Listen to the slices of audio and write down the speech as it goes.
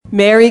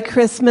Merry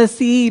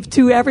Christmas Eve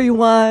to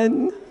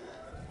everyone.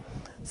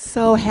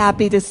 So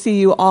happy to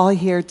see you all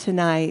here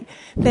tonight.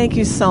 Thank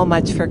you so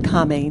much for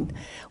coming.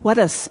 What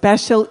a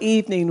special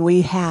evening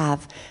we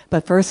have.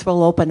 But first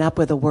we'll open up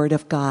with a word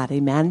of God.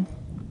 Amen.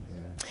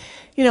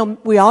 You know,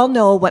 we all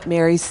know what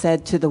Mary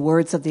said to the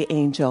words of the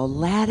angel.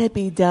 Let it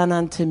be done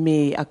unto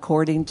me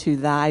according to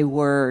thy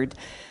word.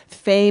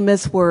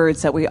 Famous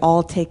words that we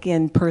all take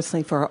in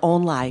personally for our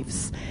own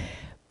lives.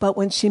 But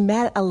when she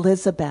met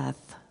Elizabeth,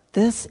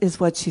 this is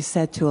what she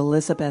said to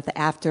Elizabeth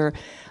after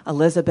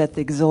Elizabeth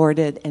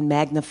exhorted and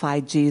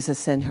magnified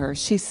Jesus in her.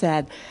 She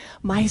said,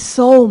 my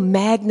soul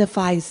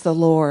magnifies the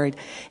Lord,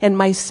 and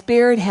my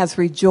spirit has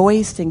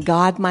rejoiced in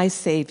God my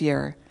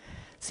Savior.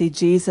 See,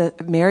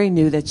 Mary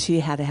knew that she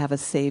had to have a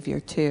Savior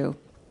too.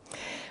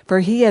 For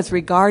he has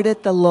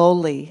regarded the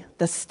lowly,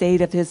 the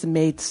state of his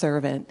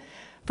maidservant.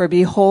 For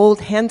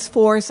behold,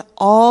 henceforth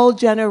all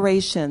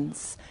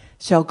generations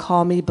shall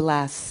call me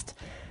blessed.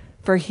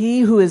 For he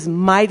who is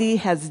mighty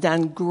has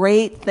done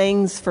great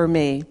things for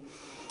me,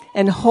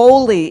 and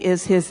holy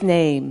is his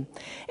name,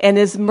 and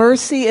his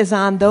mercy is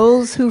on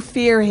those who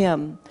fear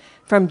him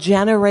from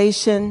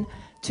generation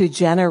to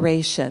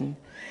generation.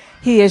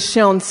 He has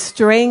shown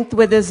strength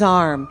with his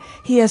arm.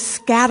 He has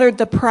scattered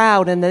the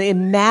proud in the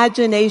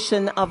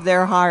imagination of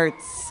their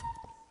hearts.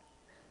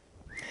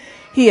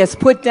 He has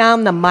put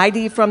down the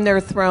mighty from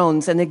their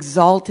thrones and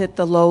exalted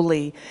the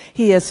lowly.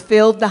 He has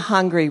filled the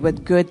hungry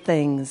with good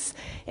things,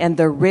 and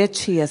the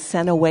rich he has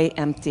sent away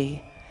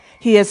empty.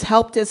 He has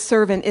helped his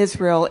servant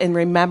Israel in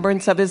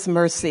remembrance of his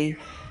mercy,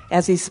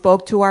 as he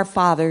spoke to our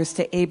fathers,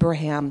 to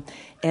Abraham,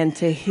 and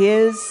to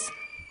his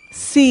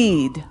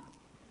seed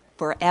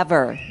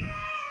forever.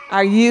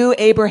 Are you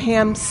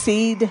Abraham's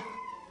seed?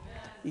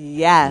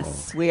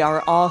 Yes, we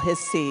are all his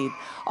seed.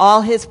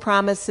 All his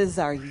promises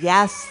are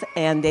yes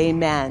and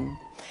amen.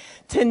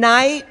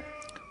 Tonight,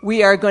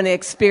 we are going to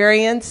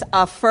experience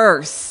a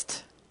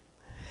first.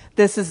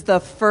 This is the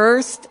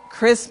first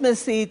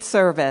Christmas Eve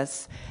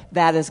service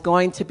that is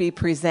going to be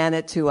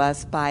presented to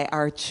us by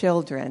our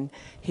children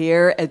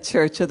here at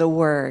Church of the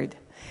Word.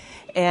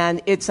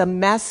 And it's a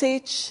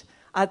message,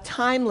 a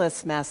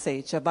timeless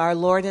message of our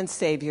Lord and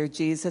Savior,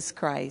 Jesus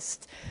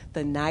Christ,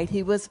 the night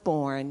he was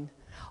born,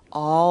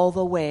 all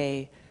the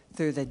way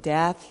through the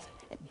death,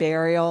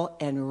 burial,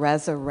 and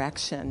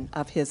resurrection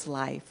of his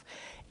life.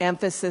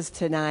 Emphasis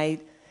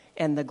tonight,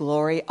 and the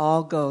glory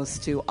all goes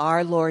to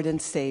our Lord and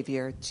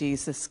Savior,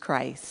 Jesus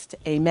Christ.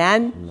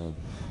 Amen?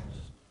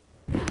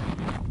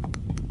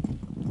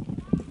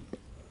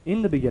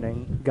 In the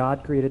beginning,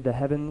 God created the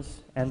heavens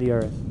and the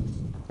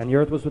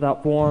earth was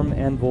without form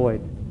and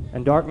void,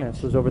 and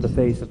darkness was over the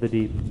face of the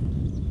deep.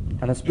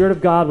 And the Spirit of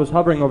God was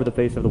hovering over the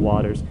face of the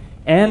waters.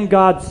 And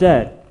God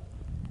said,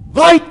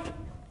 Light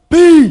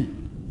be!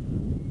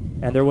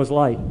 And there was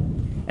light.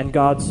 And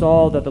God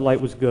saw that the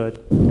light was good,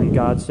 and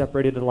God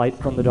separated the light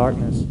from the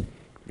darkness.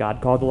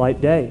 God called the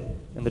light day,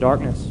 and the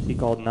darkness he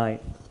called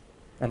night.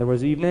 And there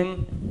was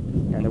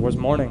evening, and there was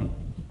morning,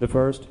 the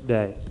first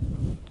day.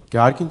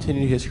 God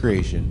continued his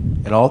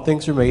creation, and all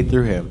things were made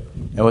through him,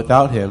 and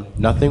without him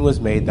nothing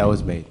was made that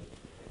was made.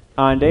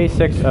 On day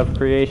 6 of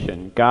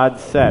creation, God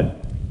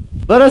said,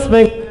 Let us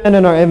make man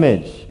in our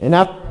image, and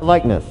after our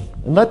likeness,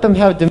 and let them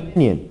have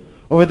dominion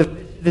over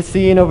the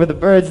sea, and over the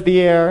birds of the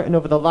air, and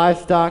over the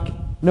livestock,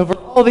 and over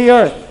all the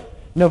earth,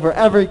 and over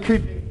every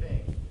creeping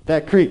thing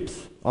that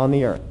creeps on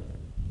the earth.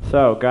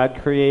 So God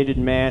created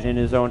man in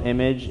his own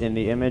image. In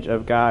the image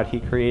of God he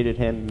created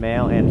him,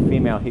 male and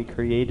female he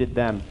created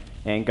them,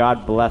 and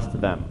God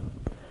blessed them.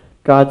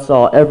 God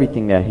saw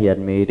everything that he had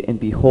made, and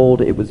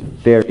behold, it was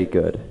very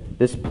good.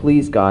 This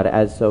pleased God,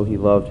 as so he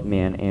loved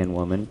man and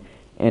woman,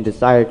 and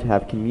desired to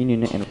have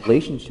communion and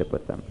relationship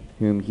with them,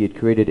 whom he had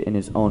created in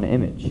his own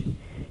image.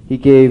 He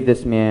gave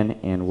this man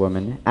and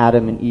woman,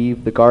 Adam and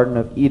Eve, the Garden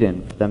of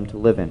Eden for them to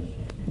live in.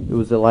 It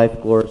was a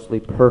life gloriously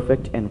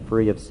perfect and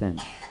free of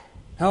sin.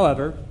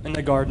 However, in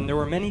the garden there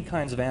were many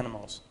kinds of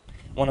animals,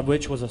 one of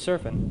which was a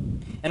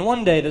serpent. And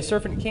one day the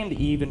serpent came to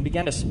Eve and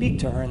began to speak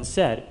to her and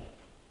said,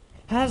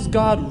 Has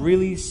God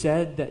really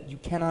said that you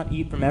cannot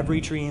eat from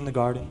every tree in the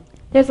garden?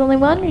 There's only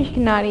one we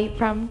cannot eat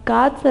from.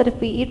 God said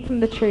if we eat from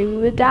the tree, we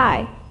would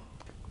die.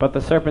 But the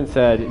serpent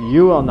said,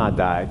 You will not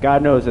die.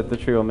 God knows that the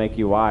tree will make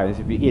you wise.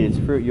 If you eat its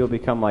fruit, you'll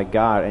become like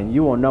God, and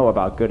you will know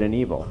about good and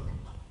evil.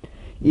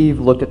 Eve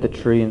looked at the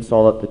tree and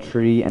saw that the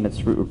tree and its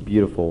fruit were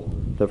beautiful.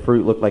 The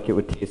fruit looked like it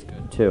would taste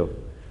good too.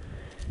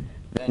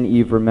 Then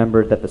Eve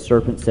remembered that the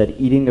serpent said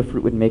eating the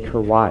fruit would make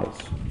her wise.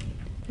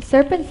 The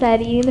serpent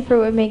said eating the fruit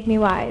would make me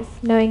wise,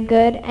 knowing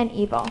good and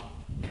evil.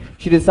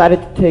 She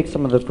decided to take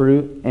some of the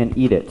fruit and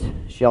eat it.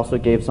 She also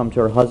gave some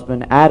to her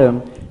husband,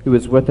 Adam, who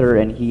was with her,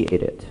 and he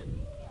ate it.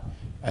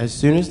 As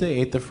soon as they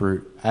ate the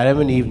fruit, Adam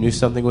and Eve knew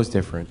something was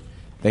different.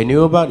 They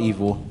knew about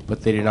evil,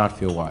 but they did not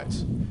feel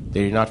wise.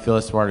 They did not feel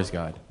as smart as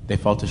God. They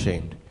felt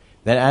ashamed.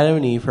 Then Adam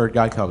and Eve heard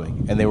God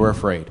coming, and they were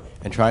afraid,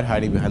 and tried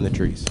hiding behind the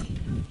trees.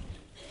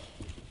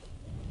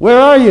 Where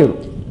are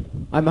you?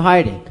 I'm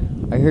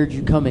hiding. I heard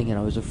you coming, and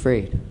I was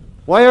afraid.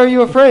 Why are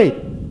you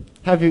afraid?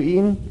 Have you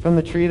eaten from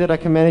the tree that I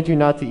commanded you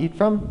not to eat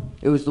from?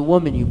 It was the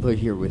woman you put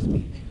here with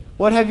me.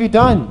 What have you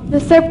done? The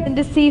serpent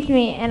deceived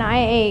me, and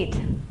I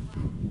ate.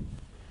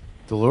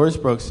 The Lord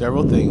spoke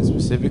several things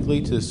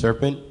specifically to the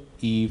serpent,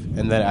 Eve,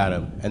 and then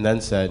Adam, and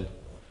then said,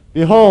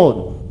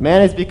 Behold,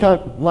 man has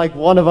become like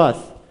one of us,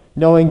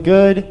 knowing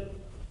good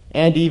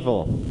and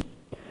evil.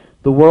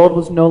 The world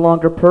was no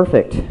longer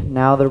perfect.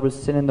 Now there was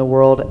sin in the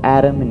world.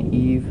 Adam and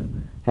Eve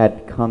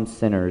had become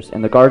sinners,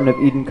 and the Garden of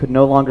Eden could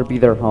no longer be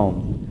their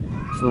home.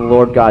 So the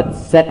Lord God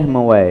sent him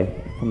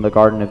away from the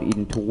Garden of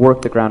Eden to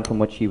work the ground from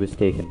which he was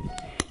taken.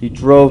 He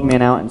drove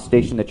man out and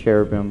stationed the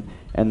cherubim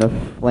and the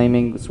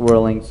flaming,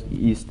 swirling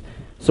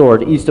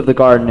sword east of the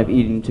Garden of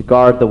Eden to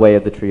guard the way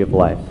of the tree of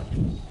life.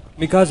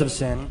 Because of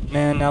sin,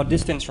 man, now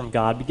distanced from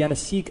God, began to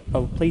seek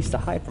a place to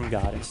hide from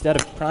God instead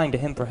of crying to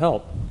him for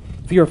help.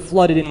 Fear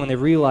flooded in when they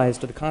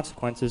realized the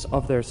consequences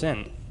of their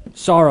sin.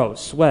 Sorrow,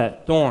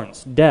 sweat,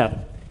 thorns,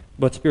 death,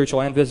 both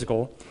spiritual and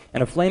physical,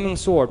 and a flaming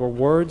sword were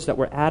words that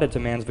were added to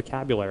man's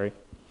vocabulary.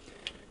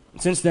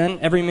 Since then,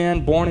 every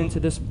man born into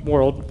this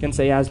world can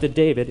say, as did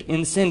David,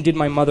 "In sin did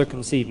my mother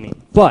conceive me."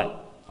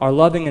 But our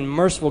loving and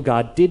merciful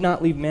God did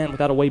not leave man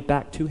without a way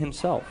back to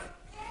himself.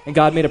 And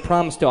God made a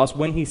promise to us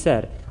when he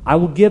said, "I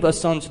will give a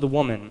son to the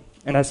woman."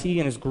 And as he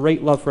in his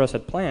great love for us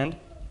had planned,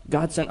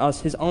 God sent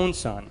us his own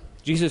son,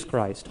 Jesus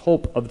Christ,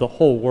 hope of the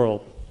whole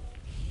world.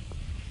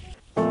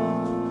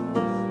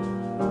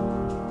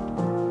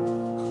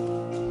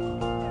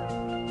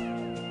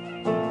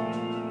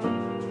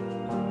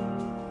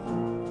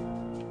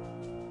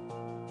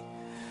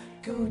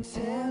 Go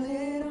tell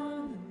it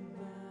on the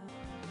mount,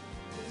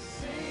 the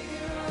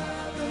Savior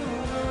of the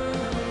world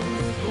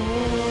is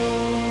born.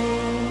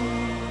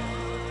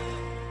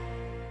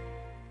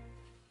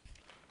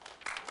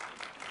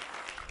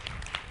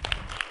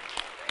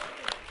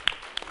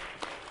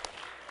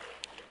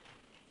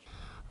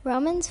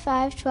 Romans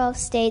 5:12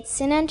 states,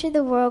 "Sin entered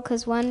the world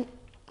because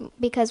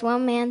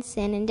one man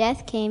sinned, and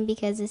death came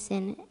because of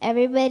sin.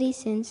 Everybody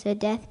sinned, so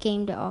death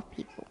came to all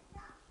people."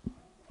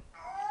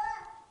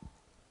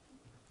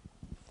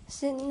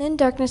 Sin and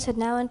darkness had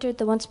now entered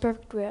the once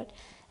perfect world,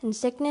 and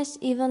sickness,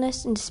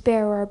 evilness, and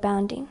despair were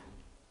abounding.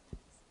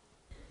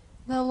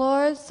 The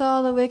Lord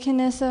saw the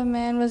wickedness of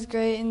man was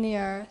great in the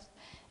earth,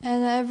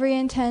 and every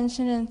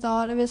intention and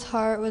thought of his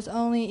heart was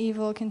only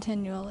evil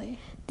continually.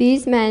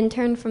 These men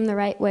turn from the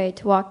right way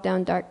to walk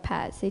down dark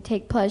paths. They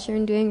take pleasure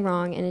in doing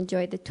wrong and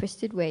enjoy the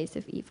twisted ways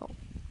of evil.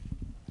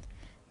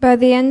 By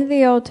the end of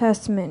the Old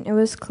Testament, it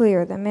was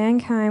clear that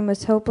mankind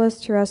was hopeless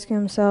to rescue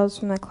themselves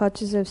from the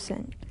clutches of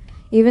sin.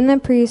 Even the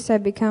priests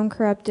had become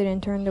corrupted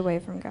and turned away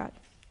from God.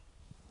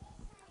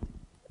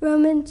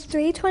 Romans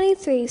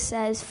 3:23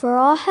 says, "For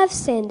all have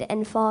sinned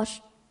and fall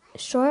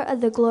short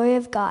of the glory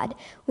of God.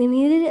 We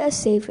needed a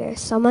Savior,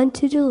 someone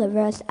to deliver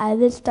us out of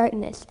this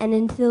darkness and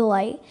into the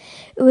light.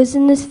 It was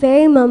in this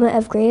very moment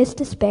of greatest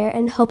despair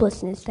and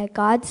hopelessness that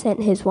God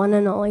sent his one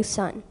and only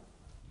Son."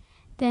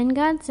 Then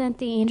God sent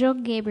the angel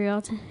Gabriel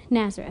to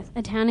Nazareth,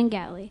 a town in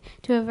Galilee,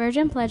 to a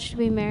virgin pledged to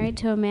be married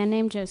to a man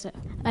named Joseph,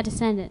 a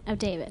descendant of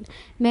David.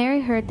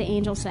 Mary heard the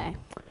angel say,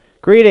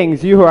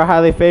 "Greetings, you who are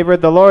highly favored,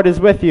 the Lord is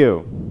with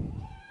you."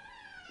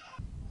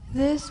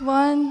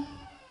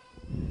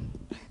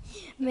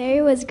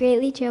 Mary was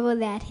greatly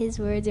troubled at his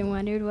words and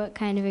wondered what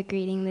kind of a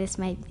greeting this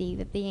might be,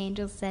 but the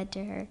angel said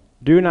to her,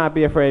 "Do not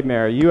be afraid,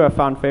 Mary. You have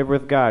found favor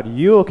with God.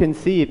 You will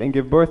conceive and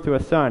give birth to a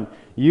son.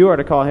 You are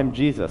to call him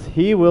Jesus.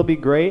 He will be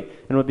great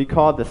and will be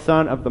called the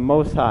Son of the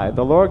Most High.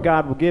 The Lord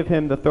God will give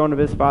him the throne of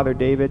his father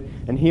David,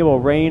 and he will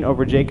reign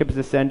over Jacob's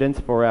descendants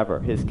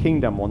forever. His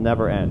kingdom will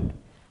never end."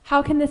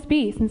 How can this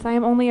be, since I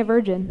am only a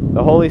virgin?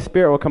 "The Holy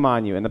Spirit will come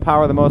on you, and the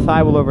power of the Most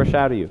High will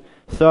overshadow you.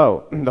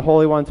 So, the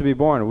Holy One to be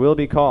born will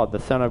be called the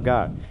Son of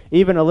God.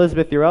 Even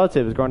Elizabeth, your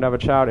relative, is going to have a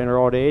child in her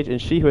old age,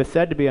 and she who is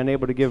said to be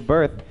unable to give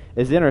birth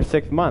is in her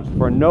 6th month,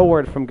 for no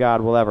word from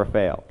God will ever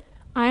fail."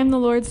 I am the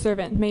Lord's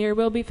servant. May your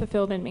will be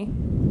fulfilled in me.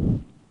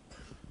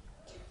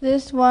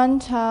 This one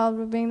child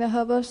will bring the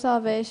hope of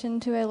salvation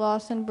to a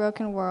lost and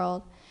broken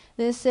world.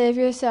 This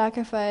Savior's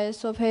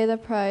sacrifice will pay the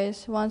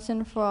price once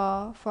and for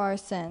all for our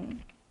sin.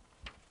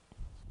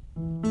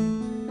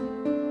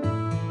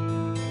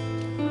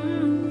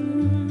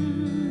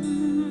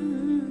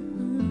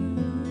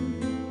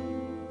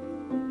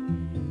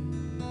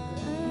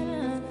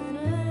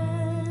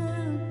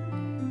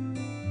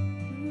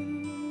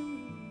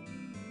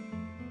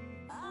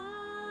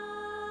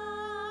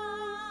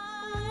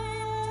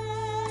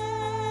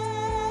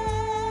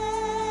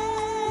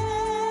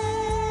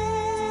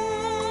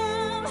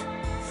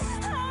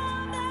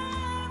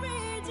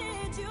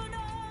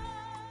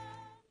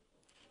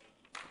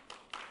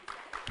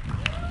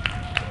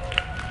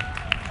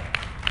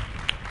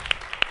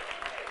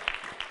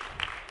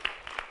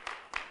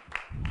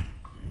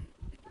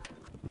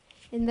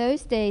 In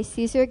those days,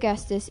 Caesar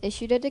Augustus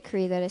issued a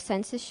decree that a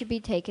census should be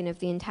taken of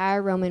the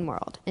entire Roman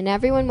world, and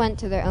everyone went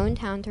to their own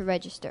town to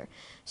register.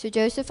 So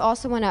Joseph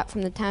also went up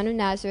from the town of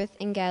Nazareth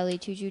in Galilee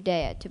to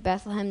Judea, to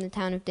Bethlehem, the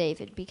town of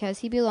David, because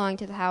he belonged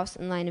to the house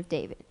and line of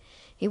David.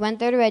 He went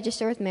there to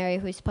register with Mary,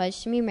 who was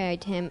pledged to be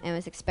married to him and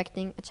was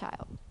expecting a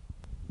child.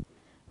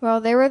 While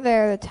they were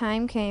there, the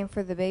time came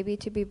for the baby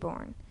to be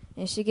born,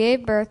 and she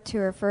gave birth to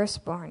her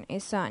firstborn, a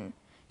son.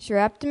 She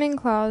wrapped him in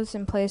cloths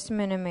and placed him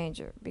in a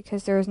manger,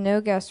 because there was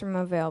no guest room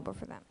available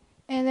for them.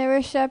 And there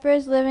were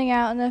shepherds living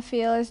out in the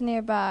fields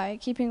nearby,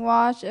 keeping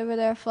watch over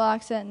their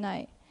flocks at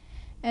night.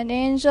 An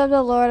angel of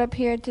the Lord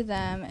appeared to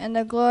them, and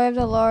the glory of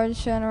the Lord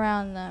shone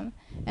around them.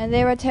 And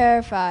they were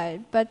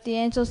terrified, but the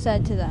angel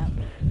said to them,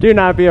 "Do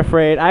not be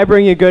afraid. I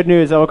bring you good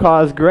news that will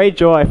cause great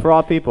joy for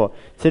all people.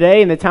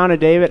 Today in the town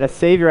of David, a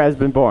Savior has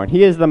been born.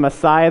 He is the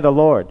Messiah, the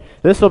Lord.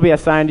 This will be a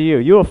sign to you.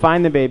 You will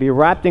find the baby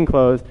wrapped in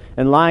clothes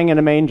and lying in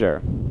a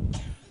manger."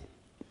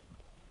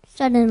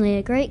 Suddenly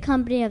a great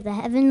company of the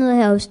heavenly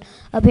host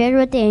appeared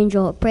with the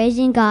angel,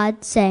 praising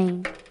God,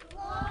 saying,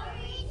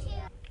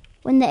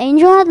 When the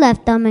angel had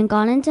left them and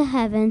gone into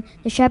heaven,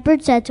 the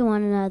shepherds said to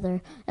one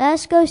another, "Let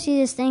us go see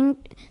this thing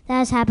that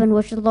has happened,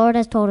 which the Lord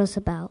has told us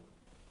about."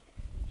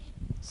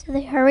 So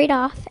they hurried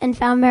off and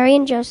found Mary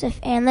and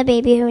Joseph and the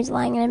baby who was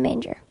lying in a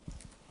manger.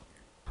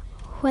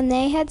 When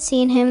they had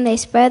seen him, they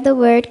spread the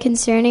word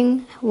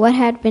concerning what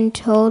had been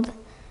told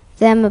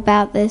them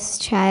about this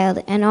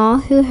child, and all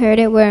who heard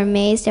it were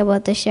amazed at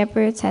what the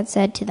shepherds had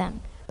said to them.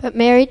 But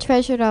Mary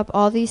treasured up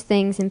all these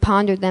things and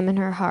pondered them in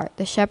her heart.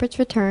 The shepherds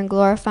returned,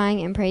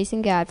 glorifying and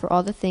praising God for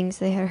all the things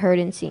they had heard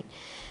and seen,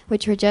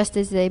 which were just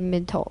as they had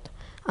been told.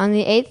 On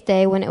the 8th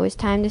day, when it was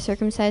time to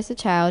circumcise the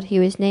child, he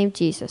was named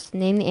Jesus, the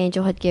name the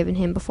angel had given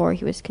him before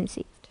he was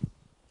conceived.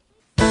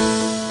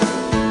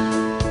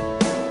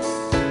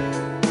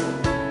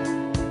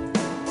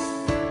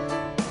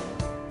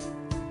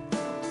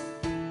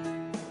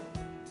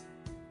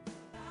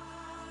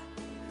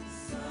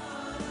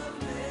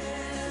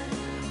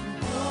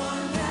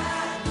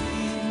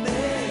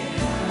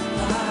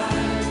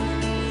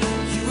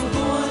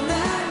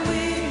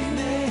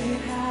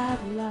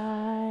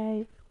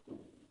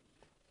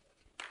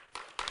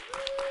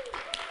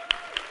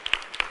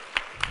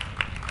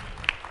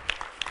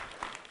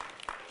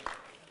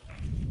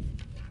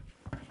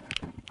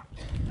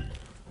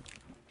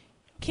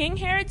 King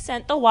Herod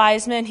sent the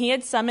wise men he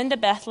had summoned to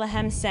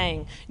Bethlehem,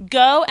 saying,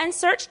 "Go and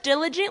search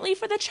diligently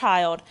for the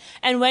child,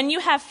 and when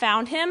you have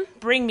found him,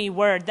 bring me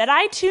word, that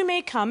I too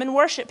may come and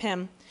worship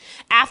him."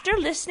 After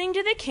listening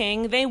to the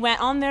king, they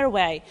went on their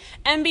way.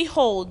 And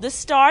behold, the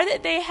star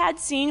that they had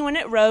seen when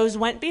it rose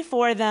went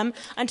before them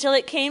until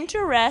it came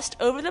to rest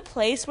over the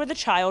place where the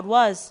child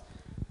was.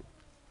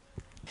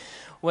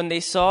 When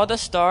they saw the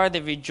star, they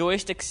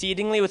rejoiced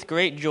exceedingly with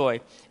great joy.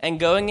 And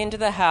going into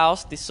the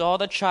house, they saw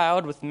the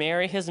child with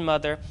Mary his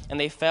mother, and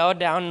they fell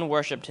down and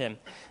worshipped him.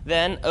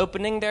 Then,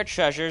 opening their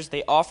treasures,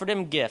 they offered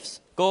him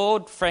gifts,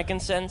 gold,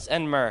 frankincense,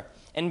 and myrrh.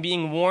 And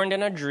being warned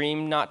in a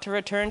dream not to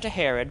return to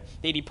Herod,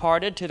 they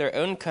departed to their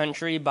own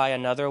country by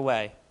another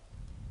way.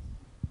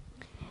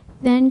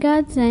 Then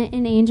God sent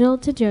an angel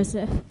to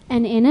Joseph,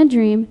 and in a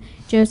dream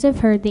Joseph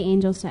heard the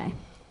angel say,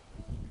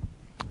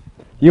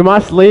 "You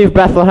must leave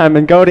Bethlehem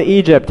and go to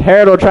Egypt.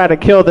 Herod will try to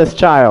kill this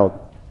child."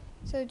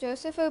 So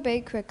Joseph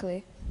obeyed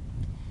quickly.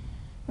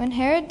 When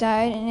Herod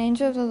died, an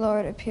angel of the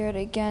Lord appeared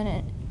again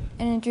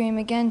in a dream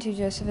again to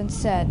Joseph and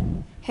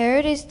said,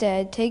 "Herod is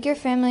dead. Take your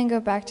family and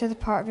go back to the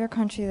part of your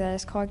country that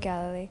is called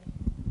Galilee."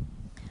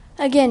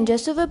 Again,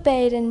 Joseph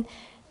obeyed and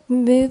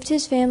moved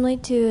his family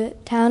to a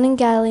town in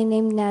Galilee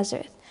named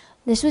Nazareth.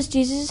 This was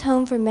Jesus'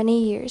 home for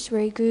many years, where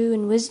he grew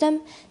in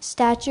wisdom,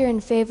 stature,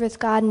 and favor with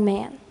God and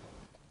man.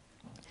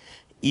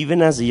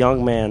 Even as a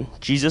young man,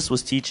 Jesus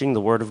was teaching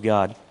the word of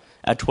God.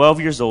 At 12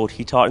 years old,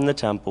 he taught in the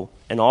temple,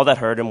 and all that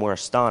heard him were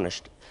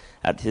astonished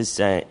at his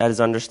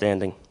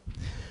understanding.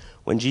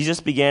 When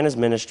Jesus began his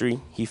ministry,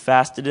 he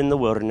fasted in the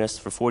wilderness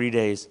for 40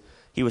 days.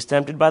 He was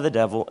tempted by the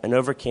devil and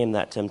overcame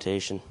that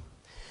temptation.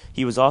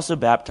 He was also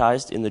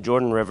baptized in the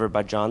Jordan River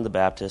by John the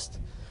Baptist.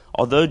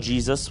 Although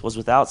Jesus was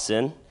without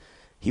sin,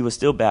 he was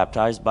still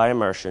baptized by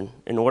immersion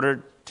in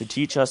order to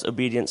teach us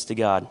obedience to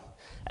God.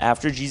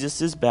 After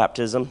Jesus'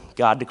 baptism,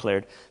 God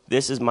declared,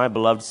 "This is my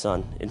beloved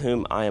Son, in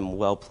whom I am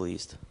well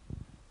pleased."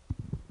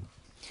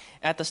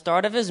 At the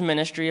start of his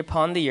ministry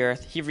upon the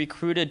earth, he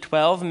recruited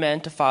 12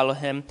 men to follow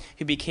him,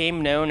 who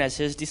became known as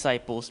his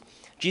disciples.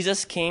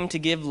 Jesus came to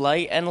give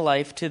light and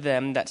life to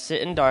them that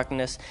sit in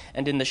darkness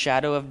and in the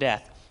shadow of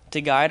death,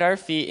 to guide our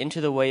feet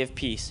into the way of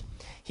peace.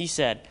 He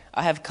said,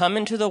 "I have come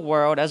into the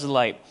world as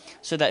light,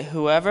 so that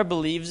whoever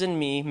believes in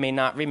me may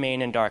not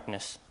remain in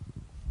darkness."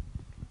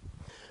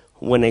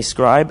 When a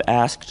scribe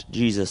asked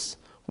Jesus,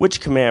 "Which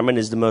commandment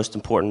is the most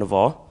important of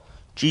all?"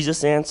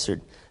 Jesus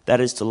answered,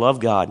 "That is to love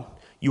God.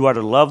 You are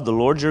to love the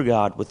Lord your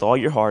God with all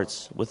your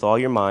hearts, with all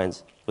your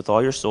minds, with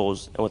all your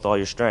souls, and with all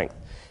your strength.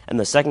 And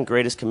the second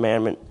greatest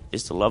commandment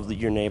is to love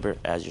your neighbor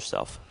as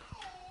yourself."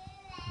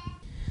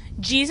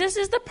 Jesus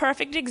is the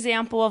perfect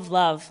example of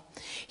love.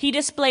 He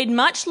displayed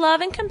much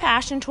love and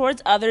compassion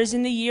towards others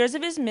in the years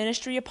of his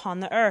ministry upon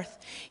the earth.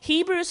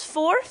 Hebrews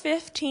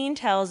 4:15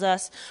 tells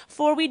us,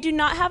 "For we do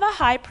not have a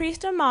high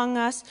priest among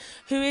us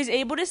who is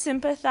able to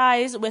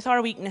sympathize with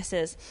our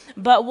weaknesses,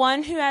 but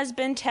one who has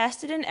been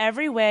tested in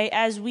every way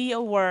as we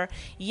were,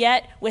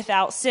 yet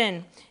without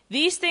sin.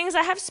 These things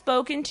I have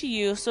spoken to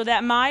you so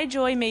that my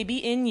joy may be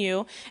in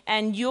you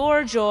and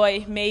your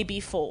joy may be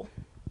full."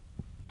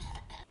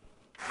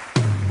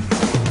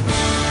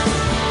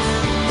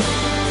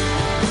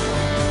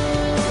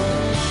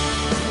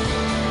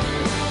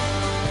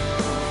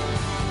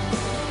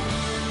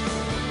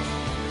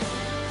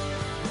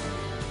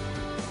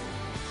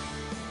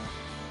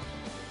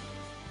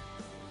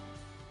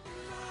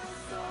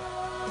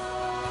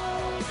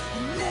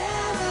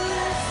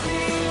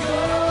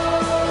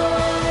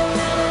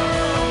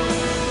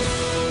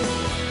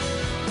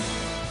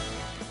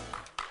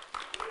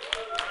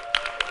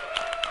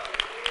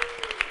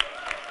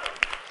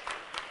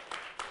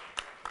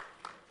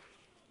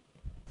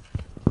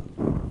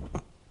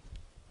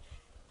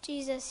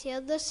 Jesus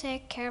healed the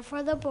sick, cared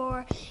for the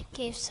poor,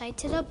 gave sight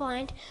to the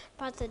blind,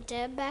 brought the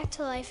dead back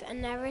to life,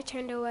 and never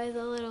turned away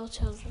the little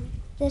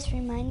children. This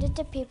reminded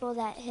the people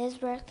that his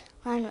birth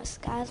aligned with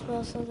God's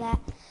will so that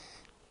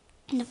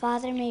the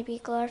Father may be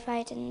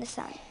glorified in the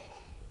Son.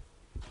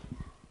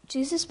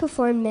 Jesus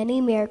performed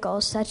many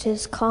miracles, such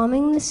as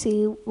calming the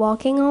sea,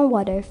 walking on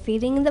water,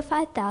 feeding the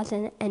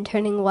 5,000, and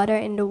turning water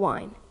into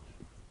wine.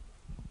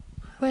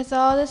 With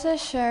all this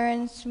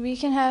assurance,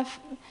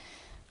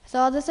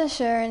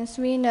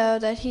 we know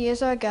that he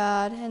is our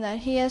God and that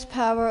he has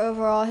power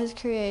over all his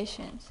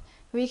creations.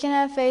 We can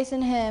have faith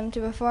in him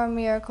to perform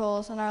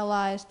miracles in our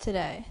lives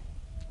today.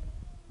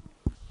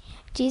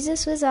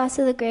 Jesus was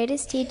also the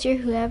greatest teacher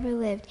who ever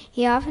lived.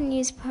 He often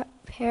used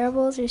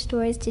parables or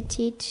stories to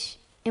teach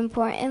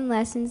important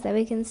lessons that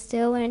we can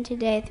still learn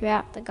today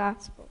throughout the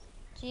Gospels.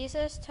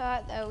 Jesus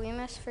taught that we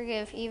must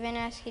forgive even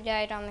as he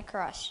died on the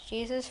cross.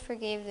 Jesus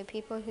forgave the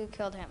people who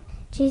killed him.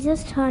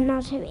 Jesus taught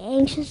not to be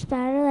anxious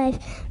about our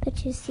life, but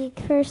to seek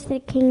first the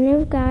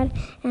kingdom of God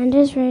and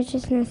his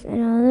righteousness,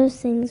 and all those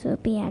things will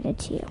be added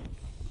to you.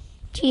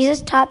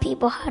 Jesus taught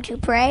people how to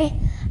pray,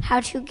 how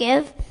to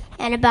give,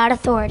 and about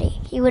authority.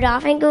 He would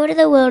often go to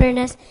the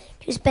wilderness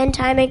to spend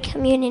time in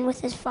communion with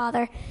his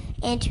Father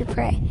and to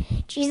pray.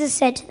 Jesus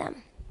said to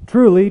them,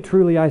 "Truly,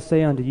 truly, I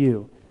say unto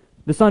you,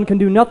 the Son can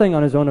do nothing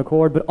on his own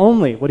accord, but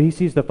only what he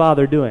sees the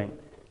Father doing.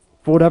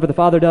 For whatever the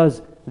Father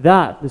does,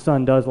 that the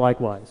Son does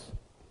likewise."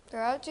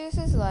 Throughout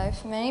Jesus'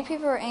 life, many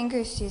people were angry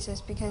with Jesus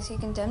because he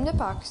condemned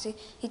hypocrisy,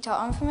 he taught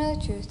unfamiliar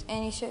truth,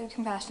 and he showed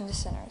compassion to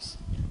sinners.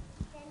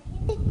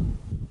 The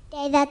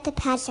day that the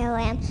Passover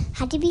lamb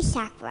had to be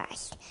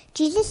sacrificed,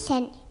 Jesus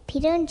sent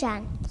Peter and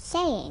John,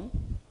 saying,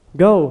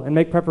 "Go and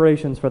make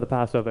preparations for the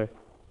Passover."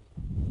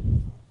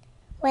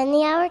 When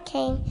the hour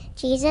came,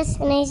 Jesus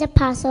and his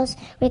apostles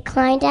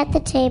reclined at the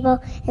table,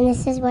 and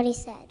this is what he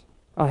said.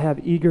 "I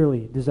have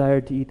eagerly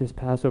desired to eat this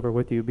Passover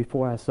with you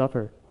before I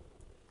suffer."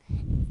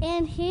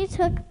 And he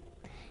took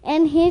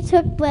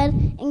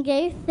bread and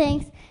gave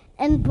thanks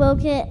and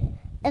broke it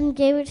and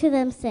gave it to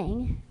them,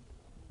 saying,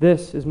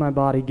 "This is my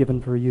body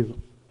given for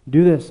you.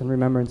 Do this in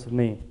remembrance of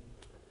me.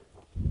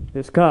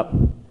 This cup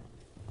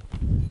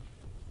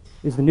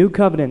is the new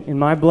covenant in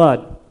my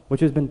blood,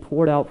 which has been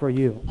poured out for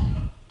you."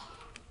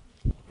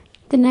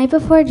 The night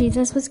before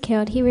Jesus was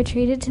killed, he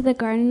retreated to the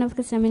Garden of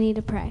Gethsemane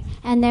to pray,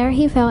 and there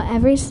he felt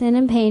every sin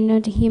and pain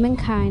known to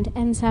humankind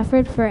and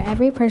suffered for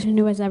every person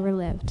who has ever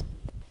lived.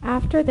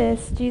 After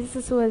this,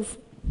 Jesus was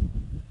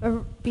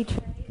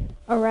betrayed,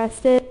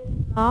 arrested,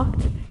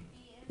 mocked,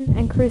 beaten,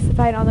 and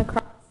crucified on the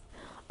cross.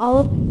 All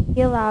of this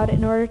he allowed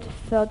in order to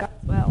fulfill God's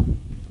will.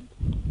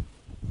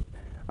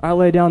 "I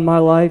lay down my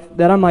life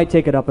that I might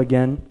take it up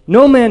again.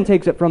 No man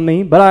takes it from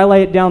me, but I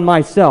lay it down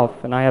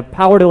myself, and I have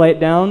power to lay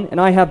it down,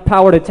 and I have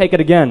power to take it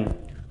again."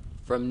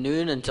 From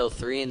noon until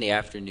 3 in the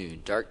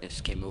afternoon,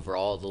 darkness came over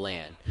all the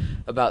land.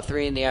 About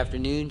 3 in the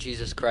afternoon,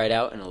 Jesus cried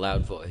out in a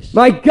loud voice,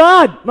 my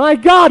God,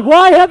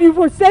 why have you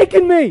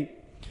forsaken me?"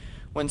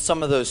 When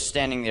some of those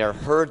standing there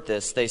heard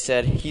this, they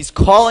said, "He's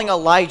calling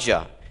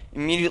Elijah."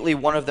 Immediately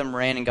one of them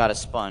ran and got a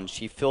sponge.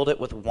 He filled it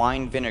with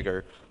wine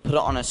vinegar, put it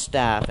on a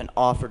staff, and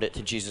offered it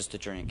to Jesus to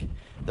drink.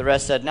 The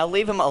rest said, "Now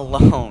leave him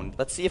alone.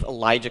 Let's see if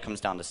Elijah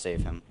comes down to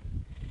save him."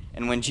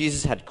 And when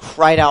Jesus had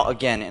cried out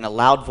again in a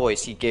loud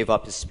voice, he gave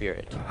up his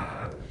spirit.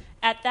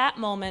 At that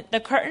moment, the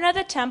curtain of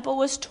the temple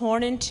was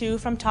torn in two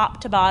from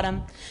top to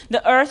bottom.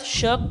 The earth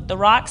shook, the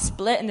rocks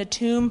split, and the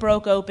tomb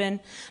broke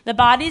open. The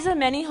bodies of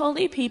many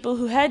holy people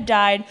who had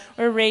died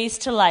were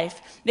raised to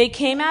life. They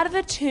came out of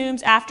the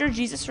tombs after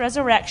Jesus'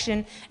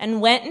 resurrection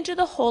and went into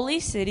the holy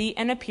city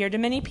and appeared to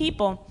many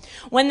people.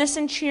 When the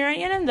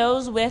centurion and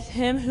those with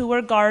him who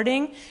were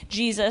guarding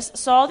Jesus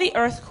saw the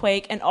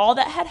earthquake and all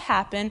that had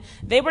happened,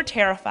 they were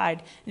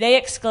terrified. They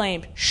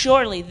exclaimed,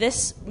 "Surely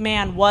this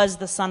man was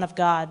the Son of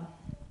God."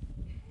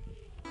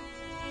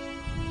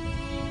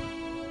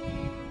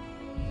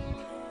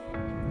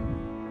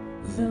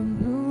 The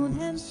moon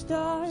and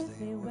stars,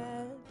 they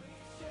went.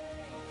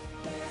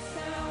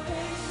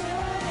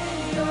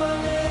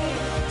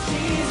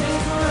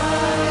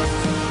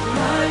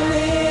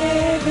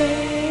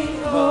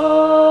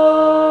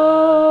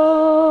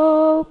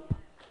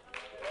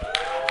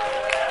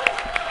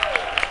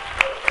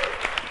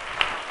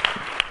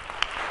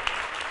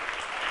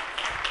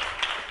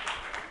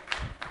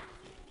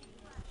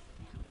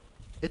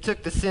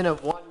 took the sin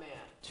of one man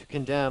to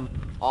condemn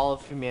all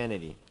of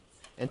humanity,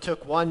 and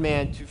took one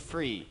man to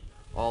free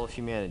all of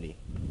humanity.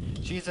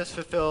 Jesus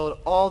fulfilled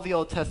all the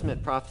Old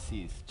Testament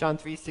prophecies. John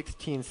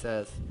 3:16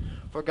 says,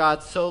 "For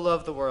God so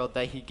loved the world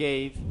that he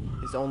gave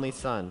his only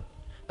Son,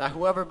 that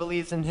whoever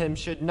believes in him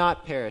should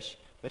not perish,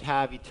 but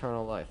have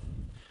eternal life."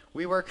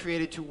 We were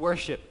created to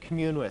worship,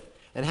 commune with,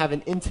 and have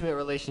an intimate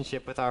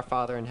relationship with our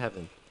Father in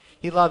heaven.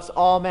 He loves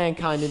all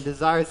mankind and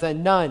desires that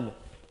none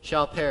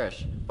shall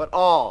perish, but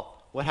all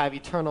will have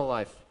eternal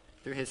life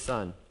through his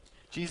Son.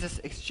 Jesus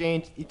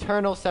exchanged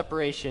eternal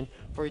separation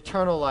for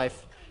eternal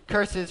life,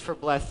 curses for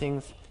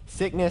blessings,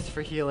 sickness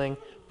for healing,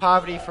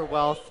 poverty for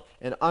wealth,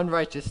 and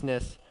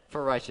unrighteousness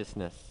for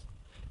righteousness.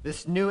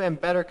 This new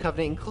and better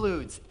covenant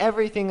includes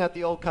everything that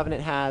the old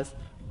covenant has,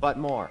 but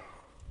more.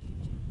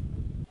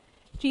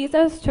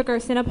 Jesus took our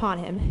sin upon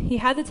him. He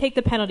had to take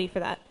the penalty for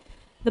that.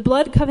 The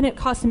blood covenant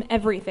cost him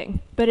everything,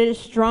 but it is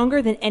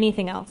stronger than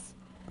anything else.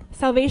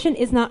 Salvation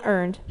is not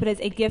earned, but is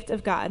a gift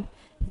of God.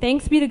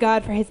 Thanks be to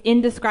God for his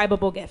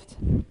indescribable gift.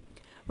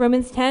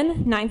 Romans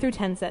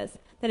 10:9-10 says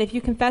that if you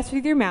confess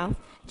with your mouth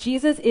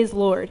Jesus is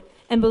Lord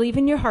and believe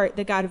in your heart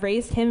that God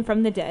raised him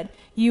from the dead,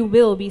 you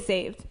will be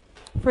saved.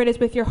 For it is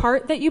with your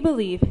heart that you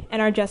believe and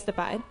are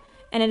justified,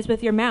 and it is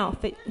with your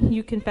mouth that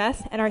you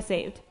confess and are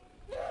saved.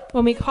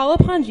 When we call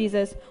upon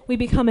Jesus, we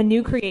become a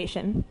new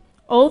creation.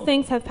 Old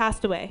things have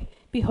passed away.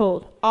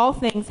 Behold, all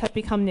things have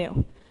become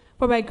new.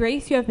 For by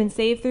grace you have been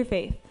saved through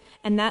faith,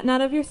 and that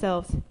not of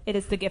yourselves, it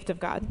is the gift of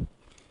God.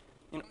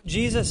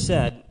 Jesus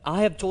said,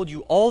 "I have told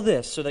you all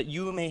this so that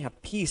you may have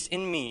peace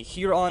in me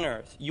here on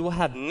earth. You will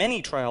have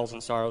many trials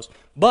and sorrows,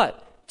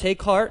 but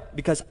take heart,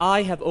 because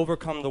I have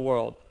overcome the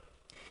world."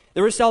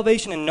 There is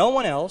salvation in no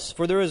one else,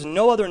 for there is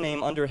no other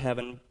name under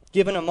heaven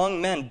given among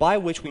men by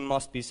which we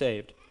must be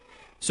saved.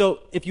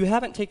 So if you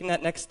haven't taken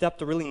that next step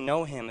to really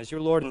know him as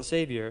your Lord and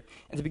Savior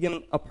and to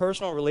begin a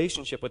personal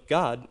relationship with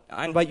God,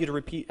 I invite you to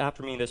repeat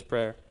after me this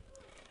prayer.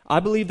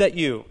 I believe that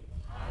you,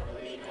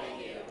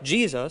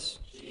 Jesus,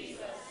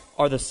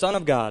 are the Son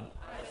of God,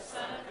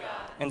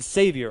 and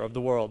Savior of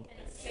the world.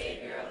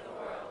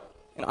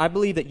 And I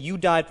believe that you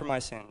died for my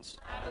sins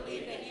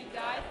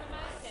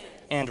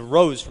and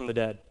rose from the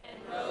dead.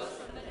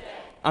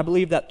 I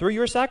believe that through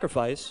your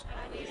sacrifice,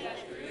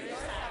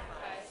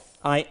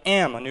 I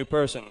am a new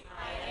person.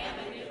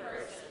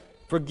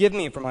 Forgive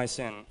me for my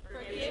sin.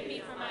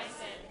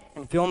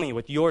 And fill me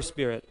with your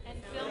Spirit.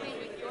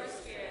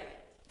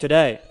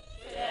 Today,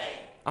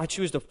 I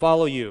choose to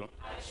follow you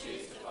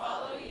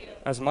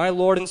as my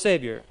Lord and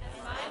Savior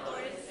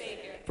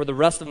for the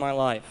rest of my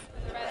life.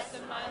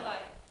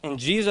 In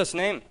Jesus'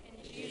 name,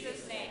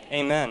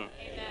 amen.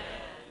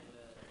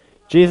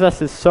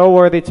 Jesus is so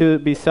worthy to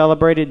be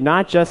celebrated,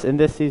 not just in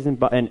this season,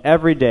 but in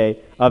every day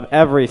of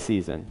every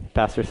season.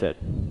 Pastor Sid.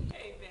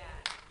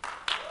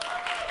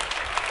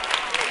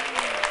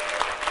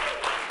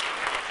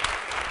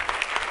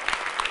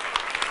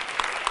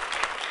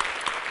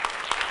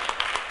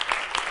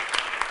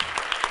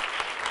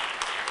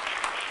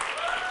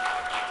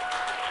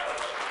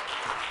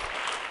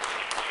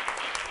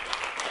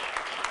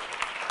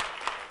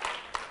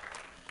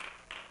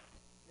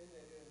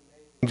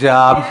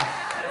 Job.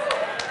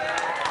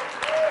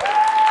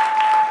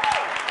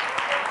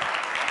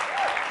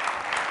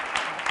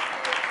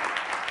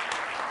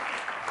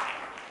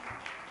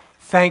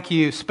 Thank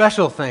you,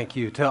 special thank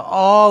you to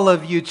all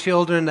of you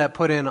children that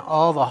put in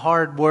all the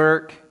hard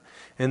work,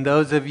 and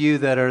those of you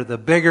that are the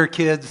bigger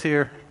kids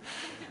here.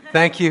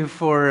 Thank you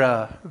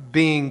for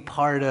being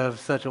part of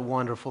such a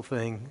wonderful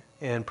thing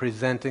and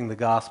presenting the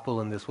gospel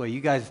in this way.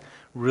 You guys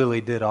really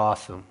did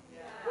awesome.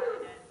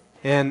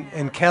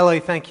 And Kelly,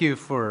 thank you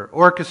for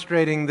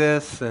orchestrating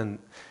this and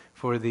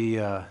for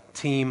the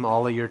team,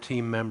 all of your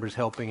team members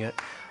helping it.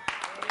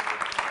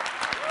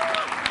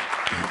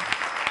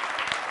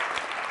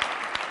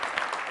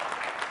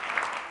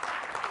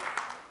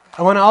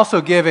 I want to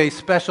also give a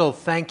special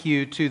thank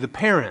you to the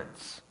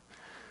parents,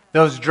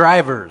 those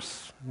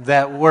drivers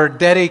that were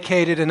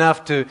dedicated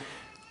enough to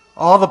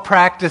all the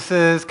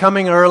practices,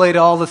 coming early to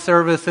all the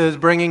services,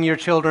 bringing your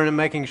children and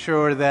making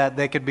sure that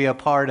they could be a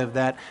part of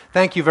that.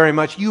 Thank you very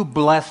much. You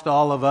blessed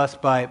all of us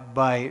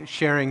by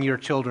sharing your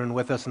children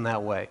with us in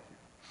that way.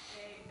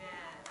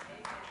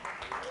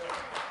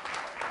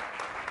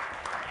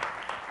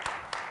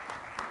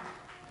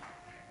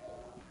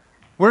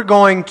 We're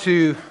going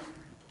to,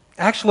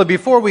 actually,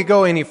 before we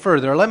go any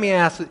further, let me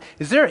ask,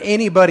 is there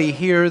anybody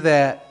here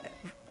that,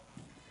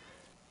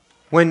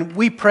 when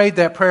we prayed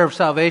that prayer of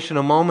salvation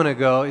a moment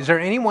ago, is there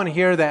anyone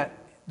here that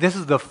this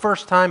is the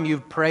first time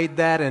you've prayed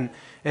that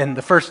and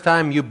the first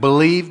time you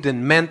believed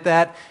and meant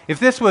that? If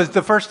this was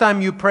the first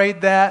time you prayed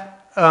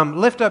that,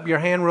 lift up your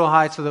hand real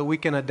high so that we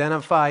can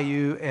identify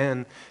you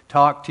and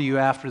talk to you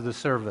after the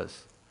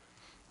service.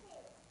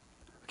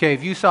 Okay,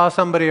 if you saw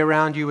somebody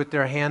around you with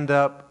their hand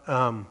up,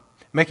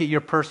 make it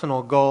your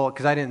personal goal,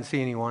 because I didn't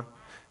see anyone,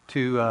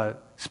 to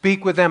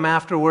speak with them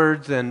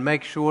afterwards and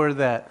make sure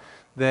that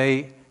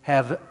they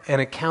have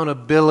an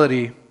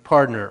accountability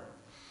partner.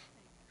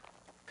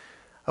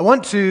 We're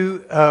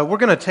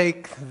going to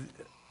take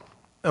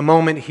a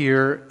moment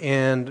here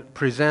and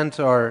present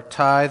our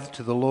tithe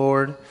to the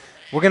Lord.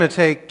 We're going to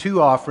take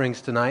two offerings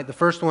tonight. The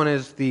first one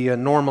is the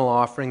normal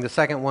offering. The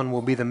second one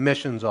will be the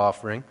missions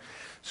offering.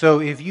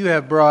 So if you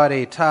have brought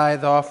a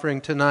tithe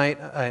offering tonight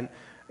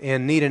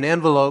and need an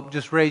envelope,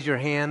 just raise your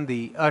hand.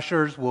 The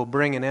ushers will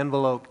bring an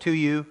envelope to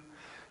you.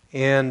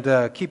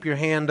 And keep your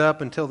hand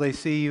up until they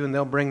see you, and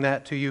they'll bring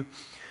that to you.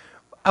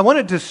 I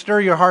wanted to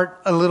stir your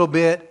heart a little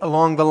bit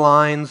along the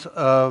lines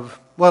of,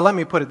 well, let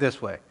me put it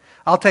this way.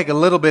 I'll take a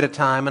little bit of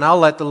time, and I'll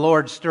let the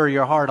Lord stir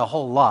your heart a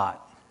whole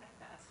lot.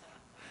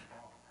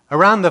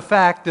 Around the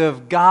fact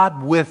of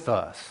God with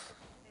us.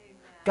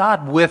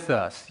 God with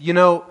us. You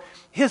know,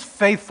 His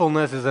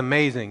faithfulness is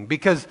amazing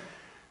because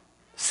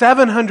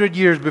 700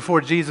 years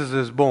before Jesus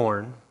is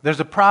born, there's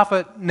a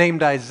prophet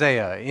named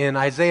Isaiah. In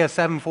Isaiah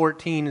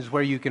 7:14 is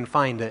where you can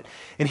find it.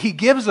 And he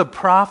gives a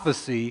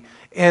prophecy,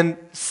 and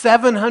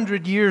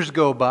 700 years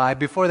go by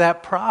before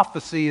that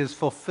prophecy is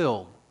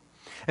fulfilled.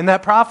 And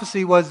that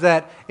prophecy was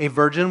that a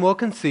virgin will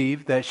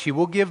conceive, that she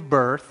will give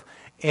birth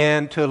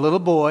and to a little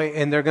boy,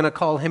 and they're going to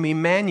call him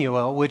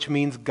Emmanuel, which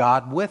means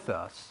God with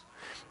us.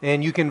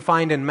 And you can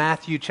find in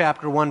Matthew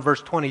chapter 1,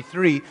 verse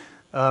 23,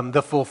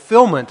 the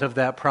fulfillment of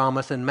that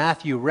promise, and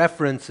Matthew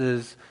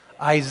references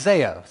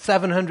Isaiah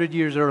 700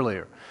 years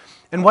earlier.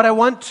 And what I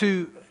want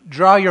to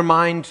draw your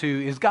mind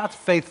to is God's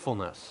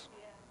faithfulness.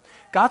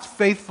 God's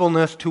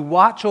faithfulness to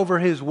watch over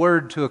His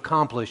word to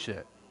accomplish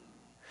it.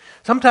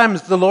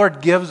 Sometimes the Lord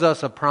gives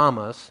us a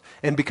promise,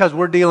 and because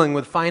we're dealing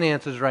with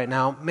finances right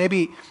now,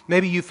 maybe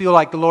you feel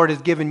like the Lord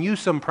has given you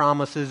some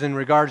promises in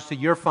regards to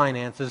your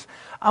finances.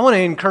 I want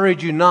to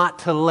encourage you not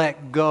to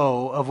let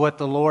go of what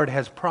the Lord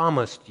has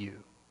promised you.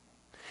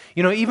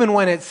 You know, even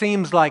when it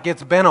seems like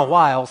it's been a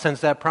while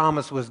since that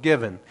promise was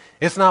given,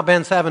 it's not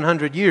been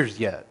 700 years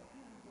yet,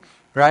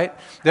 right?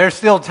 There's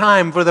still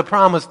time for the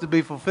promise to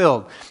be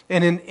fulfilled.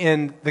 And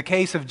in the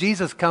case of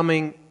Jesus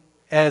coming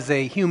as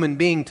a human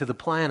being to the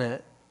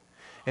planet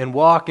and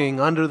walking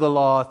under the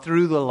law,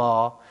 through the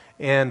law,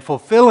 and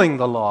fulfilling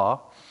the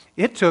law,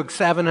 it took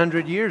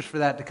 700 years for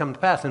that to come to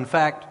pass. In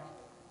fact,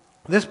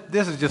 this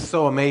is just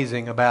so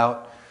amazing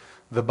about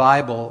the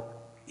Bible.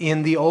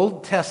 In the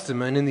Old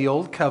Testament, in the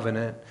Old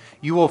Covenant,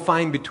 you will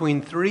find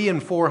between 300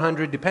 and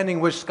 400, depending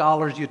which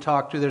scholars you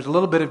talk to. There's a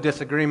little bit of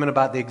disagreement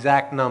about the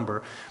exact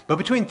number, but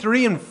between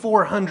 300 and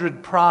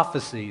 400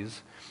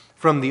 prophecies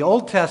from the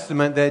Old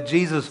Testament that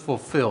Jesus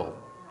fulfilled.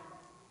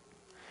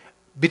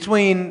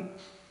 Between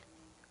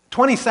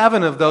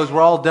 27 of those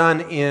were all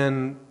done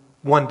in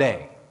one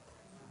day,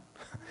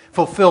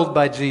 fulfilled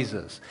by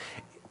Jesus.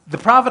 The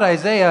prophet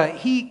Isaiah,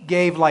 he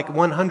gave like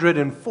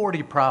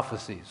 140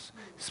 prophecies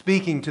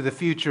speaking to the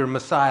future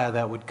Messiah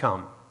that would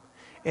come.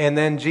 And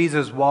then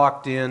Jesus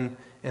walked in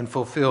and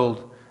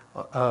fulfilled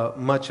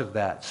much of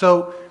that.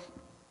 So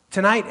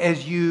tonight,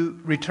 as you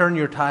return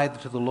your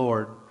tithe to the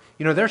Lord,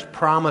 you know, there's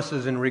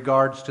promises in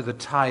regards to the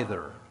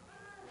tither.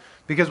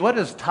 Because what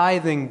does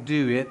tithing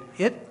do?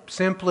 It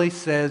simply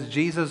says,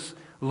 Jesus,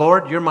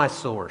 Lord, you're my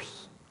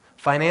source.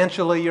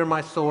 Financially, you're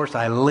my source.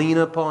 I lean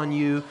upon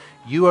you.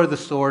 You are the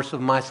source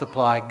of my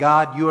supply.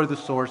 God, you are the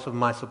source of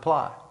my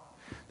supply.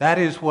 That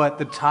is what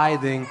the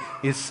tithing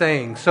is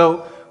saying. So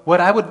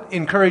what I would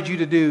encourage you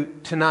to do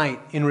tonight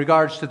in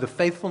regards to the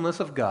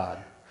faithfulness of God,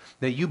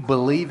 that you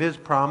believe His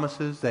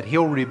promises, that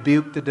He'll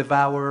rebuke the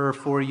devourer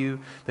for you,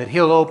 that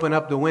He'll open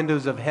up the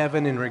windows of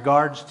heaven in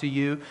regards to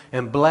you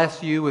and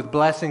bless you with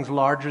blessings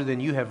larger than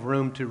you have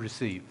room to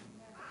receive.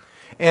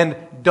 And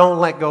don't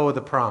let go of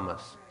the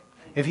promise.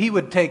 If He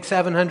would take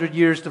 700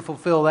 years to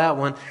fulfill that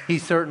one, He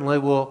certainly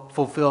will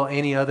fulfill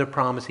any other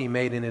promise He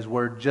made in His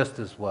Word just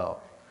as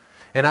well.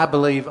 And I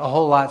believe a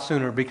whole lot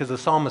sooner, because the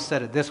psalmist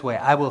said it this way,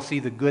 I will see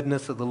the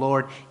goodness of the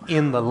Lord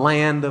in the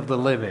land of the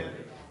living.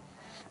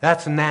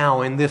 That's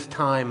now, in this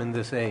time, in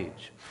this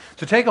age.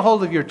 So take a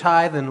hold of your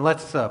tithe and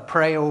let's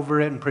pray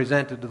over it and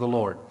present it to the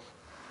Lord.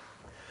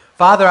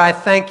 Father, I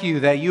thank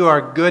you that you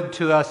are good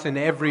to us in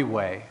every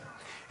way,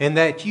 and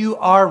that you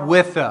are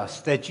with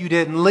us, that you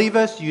didn't leave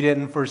us, you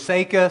didn't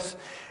forsake us,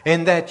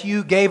 and that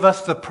you gave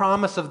us the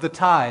promise of the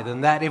tithe,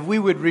 and that if we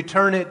would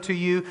return it to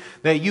you,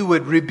 that you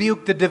would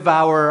rebuke the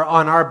devourer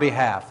on our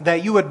behalf,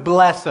 that you would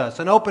bless us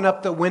and open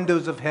up the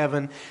windows of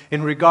heaven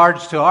in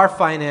regards to our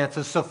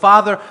finances. So,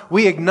 Father,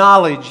 we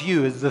acknowledge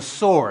you as the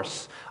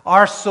source,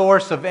 our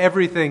source of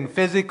everything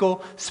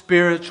physical,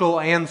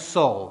 spiritual, and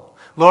soul.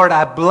 Lord,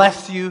 I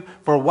bless you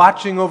for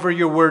watching over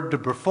your word to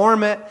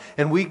perform it,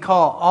 and we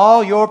call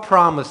all your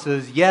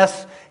promises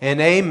yes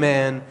and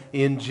amen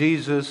in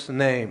Jesus'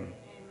 name.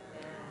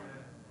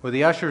 Well,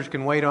 the ushers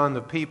can wait on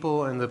the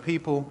people, and the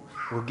people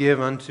will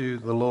give unto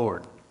the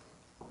Lord.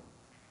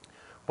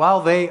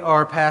 While they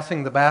are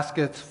passing the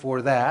baskets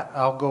for that,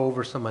 I'll go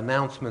over some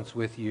announcements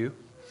with you.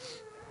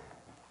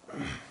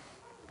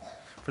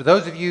 For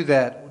those of you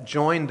that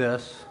joined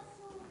us,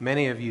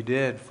 many of you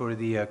did, for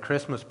the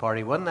Christmas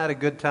party, wasn't that a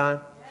good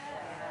time?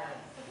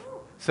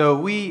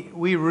 So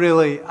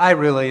I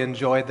really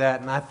enjoyed that,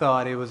 and I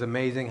thought it was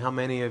amazing how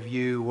many of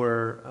you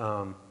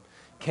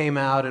came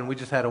out, and we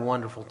just had a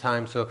wonderful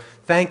time. So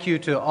thank you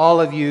to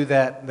all of you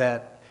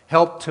that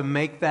helped to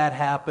make that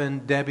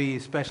happen. Debbie,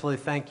 especially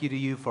thank you to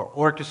you for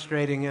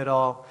orchestrating it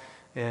all,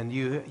 and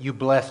you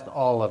blessed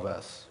all of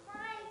us.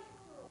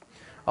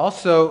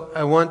 Also,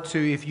 I want to,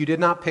 if you did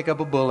not pick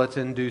up a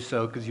bulletin, do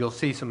so, because you'll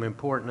see some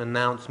important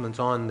announcements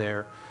on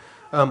there.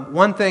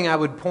 One thing I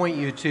would point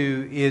you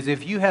to is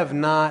if you have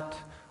not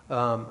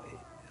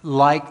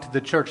liked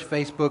the church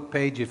Facebook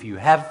page, if you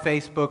have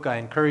Facebook, I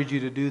encourage you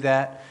to do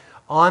that.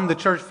 On the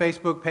church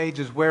Facebook page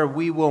is where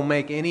we will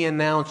make any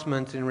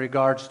announcements in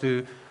regards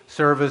to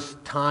service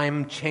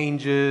time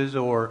changes,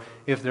 or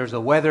if there's a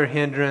weather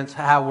hindrance,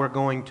 how we're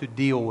going to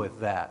deal with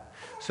that.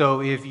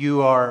 So if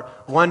you are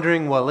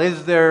wondering, well,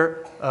 is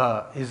there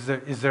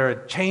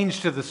a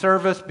change to the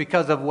service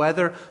because of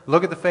weather?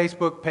 Look at the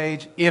Facebook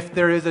page. If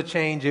there is a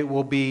change, it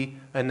will be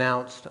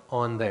announced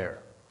on there.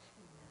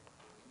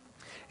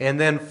 And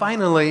then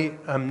finally,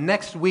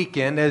 next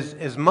weekend,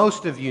 as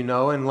most of you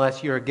know,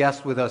 unless you're a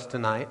guest with us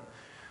tonight,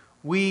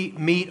 we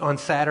meet on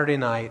Saturday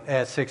night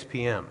at 6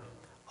 p.m.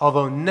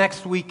 Although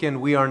next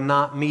weekend we are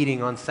not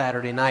meeting on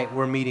Saturday night,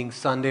 we're meeting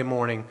Sunday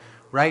morning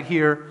right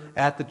here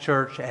at the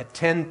church at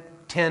 10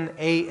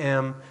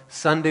 a.m.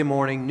 Sunday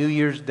morning, New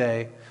Year's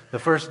Day, the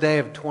first day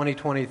of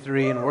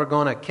 2023, and we're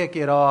going to kick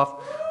it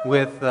off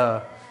with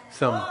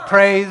some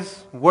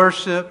praise,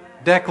 worship,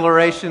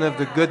 declaration of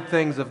the good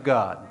things of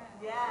God.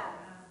 Yes.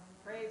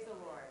 Praise the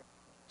Lord.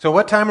 So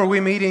what time are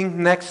we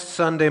meeting next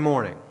Sunday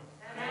morning?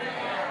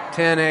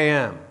 10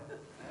 a.m.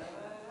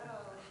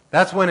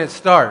 That's when it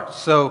starts.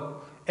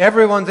 So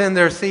everyone's in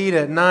their seat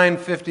at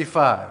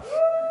 9:55.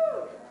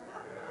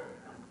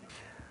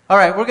 All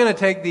right, we're going to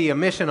take the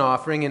mission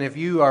offering, and if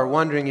you are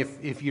wondering,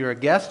 if you're a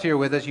guest here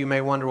with us, you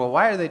may wonder, well,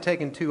 why are they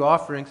taking two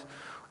offerings?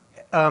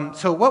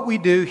 So what we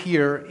do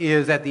here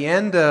is at the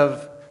end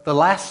of the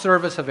last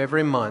service of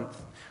every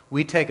month,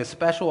 we take a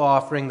special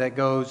offering that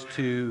goes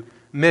to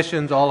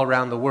missions all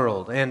around the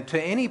world, and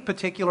to any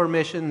particular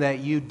mission that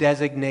you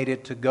designate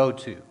it to go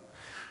to.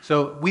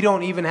 So we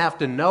don't even have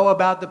to know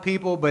about the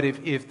people, but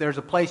if there's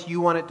a place you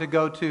want it to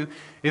go to,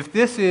 if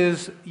this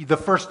is the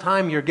first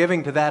time you're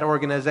giving to that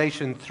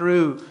organization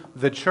through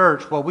the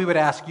church, what we would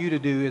ask you to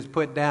do is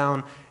put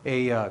down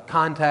a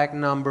contact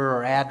number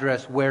or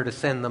address where to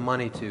send the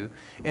money to.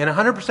 And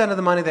 100% of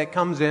the money that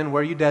comes in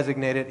where you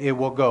designate it, it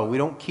will go. We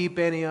don't keep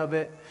any of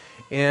it.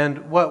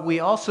 And what we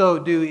also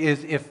do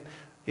is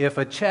if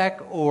a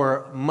check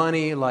or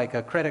money like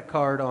a credit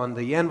card on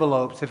the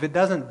envelopes, if it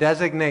doesn't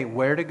designate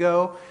where to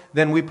go,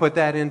 then we put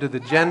that into the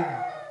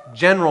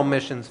general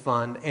missions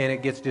fund and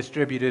it gets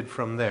distributed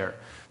from there.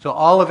 So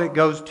all of it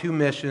goes to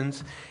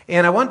missions.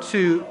 And I want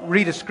to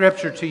read a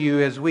scripture to you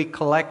as we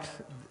collect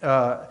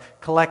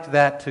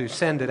that to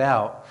send it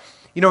out.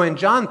 You know, in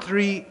John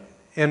 3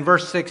 and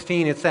verse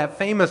 16, it's that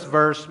famous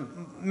verse.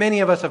 Many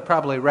of us have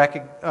probably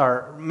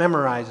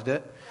memorized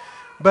it.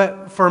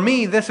 But for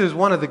me, this is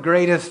one of the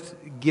greatest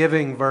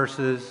giving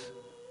verses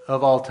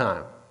of all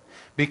time,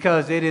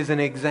 because it is an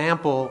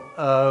example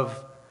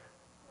of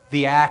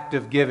the act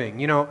of giving.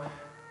 You know,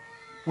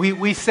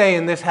 we say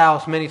in this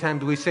house many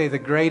times, we say the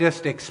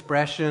greatest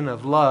expression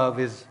of love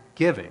is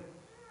giving.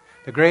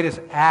 The greatest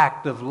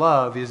act of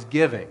love is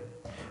giving.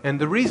 And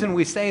the reason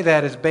we say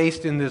that is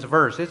based in this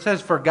verse. It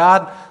says, "For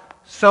God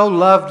so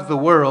loved the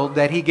world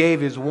that He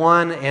gave His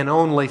one and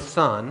only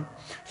Son,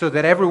 so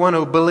that everyone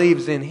who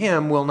believes in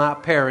Him will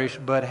not perish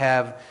but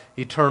have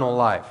eternal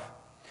life."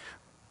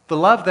 The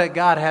love that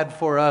God had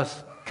for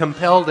us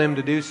compelled Him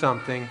to do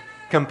something,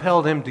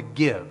 compelled Him to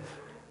give.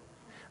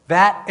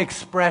 That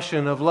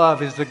expression of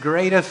love is the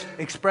greatest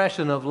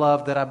expression of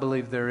love that I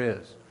believe there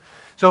is.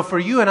 So for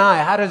you and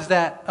I, how does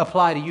that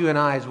apply to you and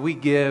I as we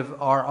give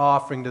our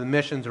offering to the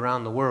missions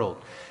around the world?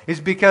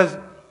 It's because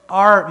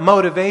our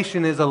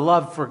motivation is a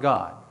love for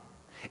God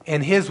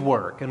and His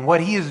work and what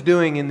He is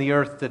doing in the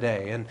earth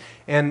today,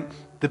 and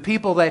the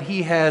people that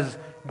He has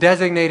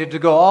designated to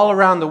go all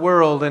around the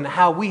world, and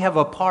how we have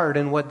a part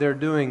in what they're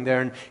doing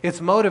there. And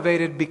it's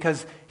motivated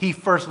because He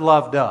first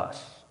loved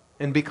us,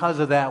 and because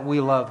of that we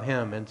love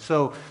Him. And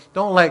so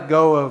don't let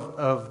go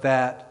of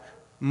that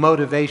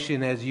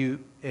motivation as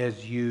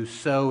you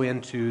sow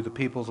into the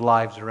people's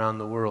lives around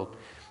the world.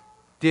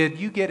 Did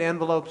you get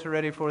envelopes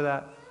already for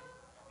that?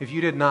 If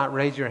you did not,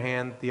 raise your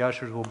hand. The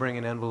ushers will bring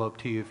an envelope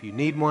to you if you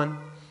need one.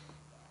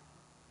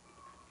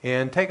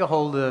 And take a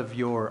hold of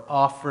your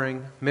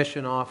offering,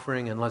 mission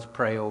offering, and let's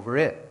pray over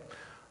it.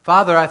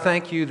 Father, I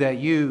thank You that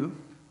You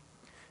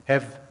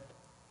have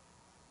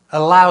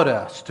allowed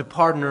us to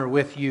partner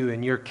with You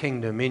in Your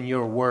kingdom, in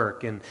Your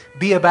work, and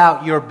be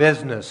about Your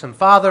business. And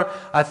Father,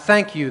 I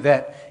thank You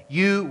that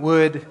You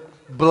would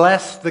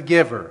bless the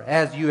giver,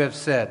 as You have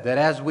said, that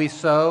as we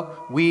sow,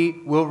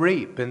 we will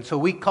reap. And so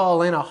we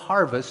call in a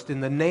harvest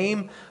in the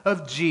name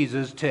of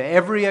Jesus to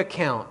every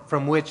account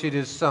from which it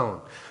is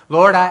sown.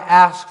 Lord, I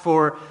ask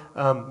for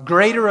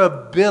greater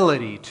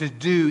ability to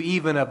do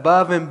even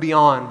above and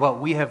beyond what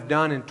we have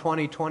done in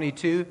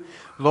 2022.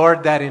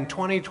 Lord, that in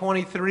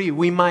 2023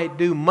 we might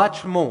do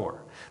much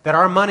more, that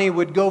our money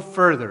would go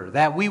further,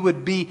 that we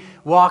would be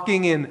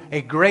walking in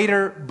a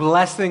greater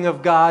blessing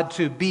of God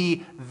to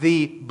be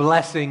the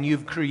blessing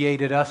you've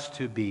created us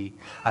to be.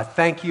 I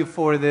thank you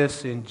for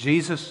this in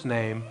Jesus'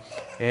 name,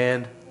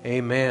 and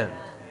amen.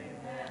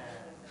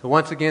 So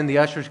once again, the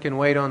ushers can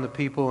wait on the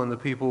people, and the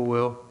people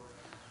will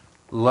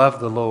love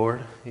the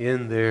Lord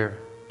in their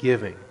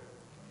giving.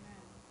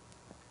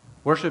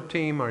 Worship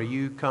team, are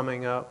you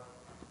coming up?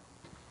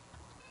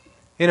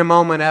 In a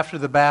moment after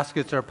the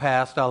baskets are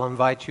passed, I'll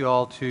invite you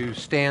all to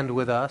stand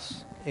with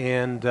us,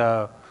 and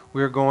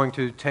we're going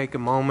to take a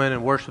moment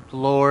and worship the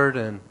Lord.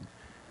 And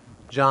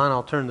John,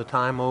 I'll turn the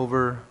time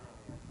over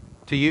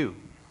to you.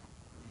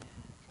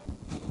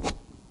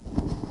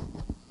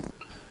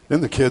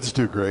 Didn't the kids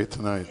do great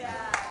tonight?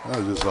 That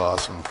was just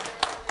awesome.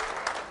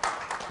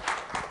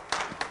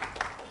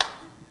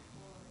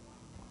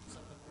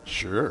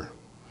 Sure.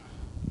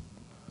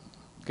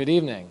 Good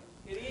evening.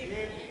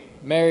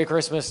 Merry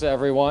Christmas to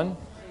everyone.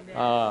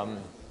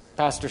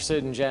 Pastor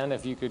Sid and Jen,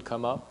 if you could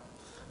come up.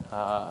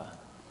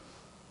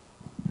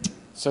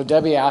 So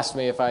Debbie asked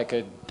me if I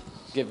could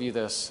give you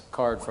this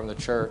card from the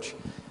church,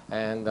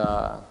 and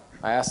I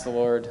asked the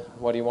Lord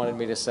what he wanted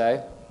me to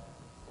say,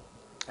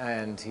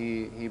 and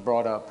he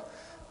brought up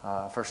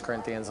 1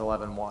 Corinthians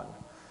 11:1.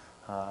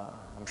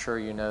 I'm sure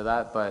you know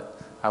that, but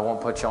I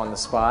won't put you on the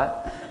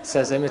spot. It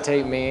says,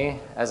 imitate me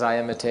as I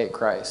imitate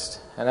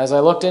Christ. And as I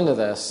looked into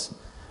this,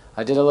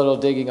 I did a little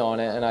digging on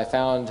it, and I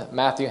found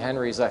Matthew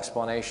Henry's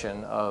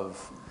explanation of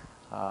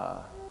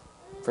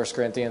 1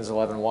 Corinthians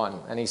 11:1.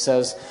 And he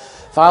says,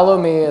 follow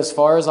me as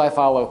far as I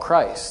follow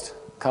Christ.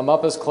 Come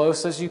up as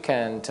close as you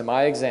can to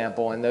my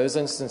example in those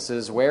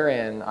instances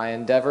wherein I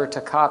endeavor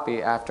to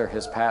copy after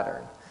his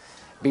pattern.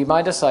 Be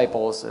my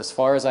disciples as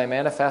far as I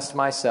manifest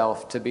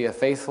myself to be a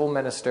faithful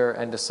minister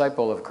and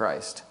disciple of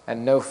Christ,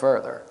 and no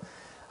further.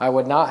 I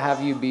would not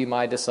have you be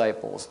my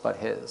disciples, but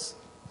his.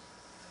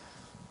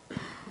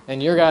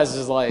 In your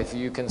guys' life,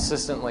 you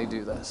consistently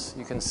do this.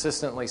 You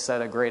consistently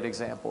set a great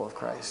example of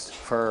Christ.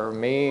 For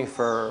me,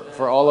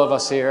 for all of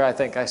us here, I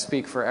think I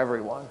speak for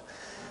everyone,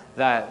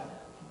 that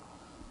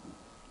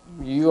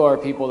you are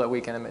people that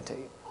we can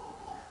imitate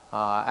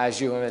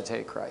as you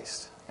imitate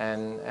Christ.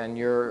 And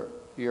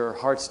your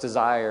heart's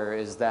desire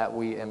is that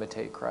we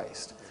imitate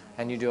Christ.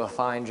 And you do a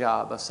fine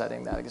job of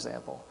setting that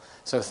example.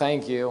 So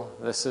thank you.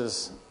 This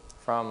is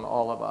from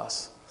all of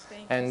us.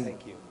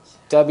 Thank you.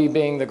 Debbie,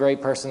 being the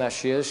great person that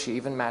she is, she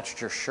even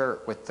matched your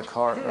shirt with the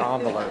card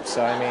envelope.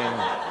 So, I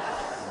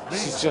mean,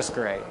 she's just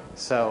great.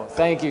 So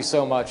thank you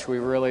so much. We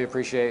really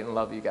appreciate and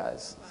love you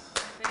guys.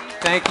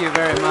 Thank you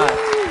very much.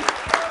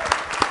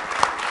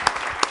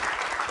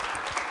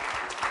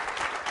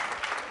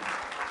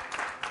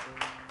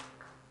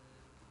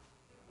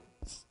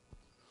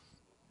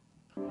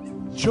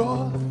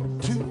 Joy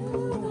to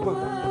the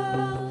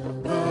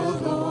world, the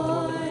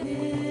Lord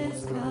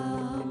is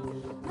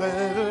come.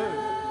 Let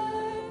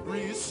earth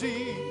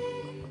receive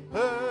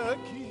her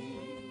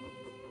King.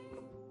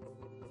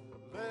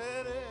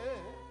 Let it,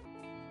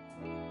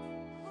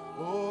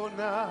 oh,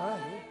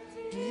 night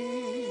divine.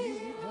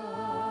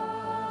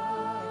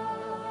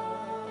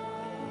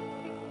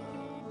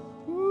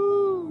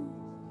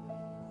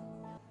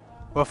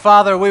 Well,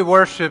 Father, we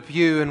worship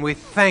you and we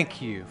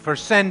thank you for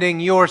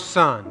sending your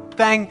Son.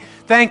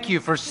 Thank you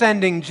for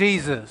sending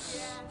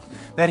Jesus,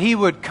 that he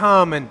would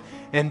come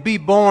and be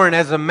born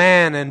as a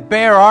man and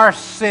bear our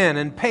sin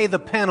and pay the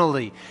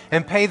penalty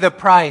and pay the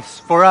price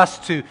for us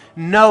to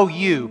know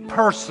you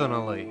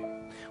personally.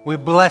 We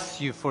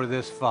bless you for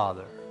this,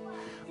 Father.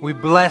 We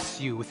bless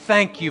you. We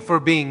thank you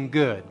for being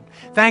good.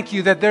 Thank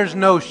you that there's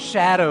no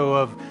shadow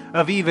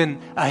of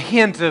even a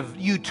hint of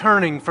you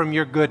turning from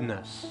your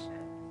goodness.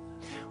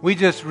 We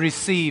just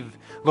receive,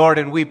 Lord,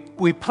 and we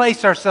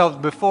place ourselves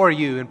before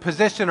you and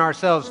position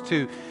ourselves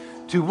to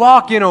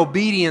walk in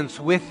obedience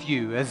with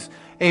you as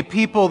a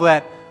people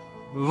that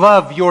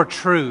love your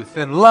truth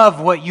and love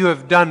what you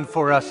have done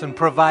for us and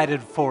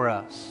provided for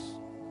us.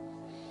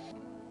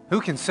 Who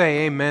can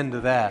say amen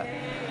to that?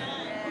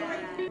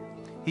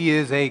 He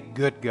is a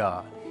good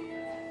God.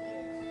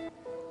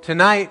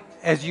 Tonight,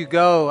 as you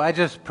go, I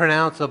just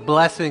pronounce a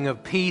blessing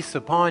of peace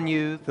upon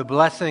you, the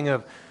blessing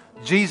of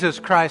Jesus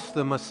Christ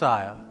the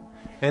Messiah.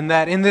 And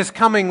that in this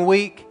coming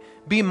week,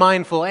 be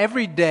mindful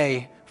every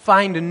day,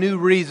 find new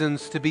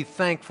reasons to be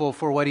thankful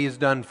for what he has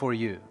done for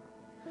you.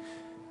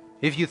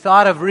 If you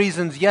thought of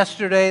reasons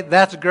yesterday,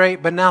 that's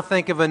great, but now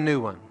think of a new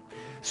one.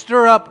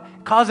 Stir up,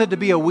 cause it to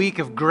be a week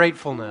of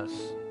gratefulness.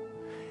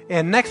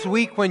 And next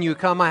week when you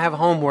come, I have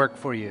homework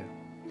for you.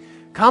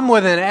 Come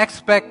with an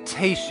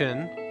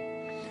expectation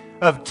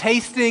of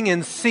tasting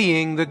and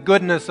seeing the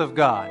goodness of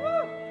God.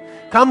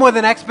 Come with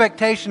an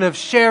expectation of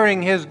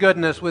sharing his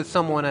goodness with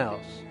someone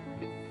else.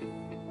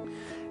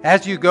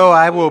 As you go,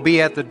 I will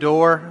be at the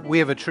door. We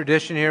have a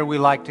tradition here. We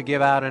like to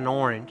give out an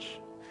orange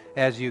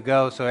as you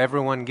go, so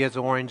everyone gets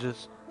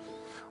oranges.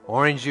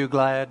 Orange, you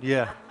glad?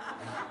 Yeah.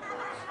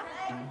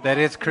 That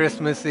it's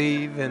Christmas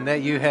Eve and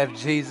that you have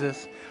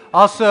Jesus.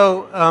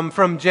 Also,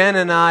 from Jen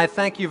and I,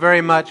 thank you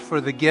very much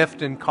for the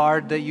gift and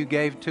card that you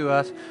gave to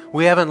us.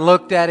 We haven't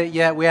looked at it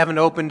yet. We haven't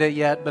opened it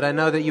yet, but I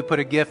know that you put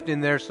a gift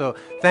in there, so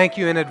thank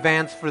you in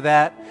advance for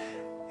that.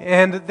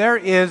 And there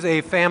is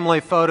a family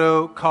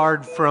photo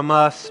card from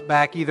us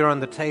back either on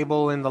the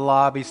table in the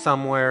lobby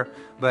somewhere,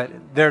 but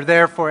they're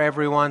there for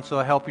everyone, so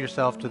help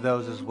yourself to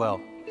those as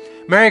well.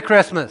 Merry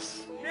Christmas.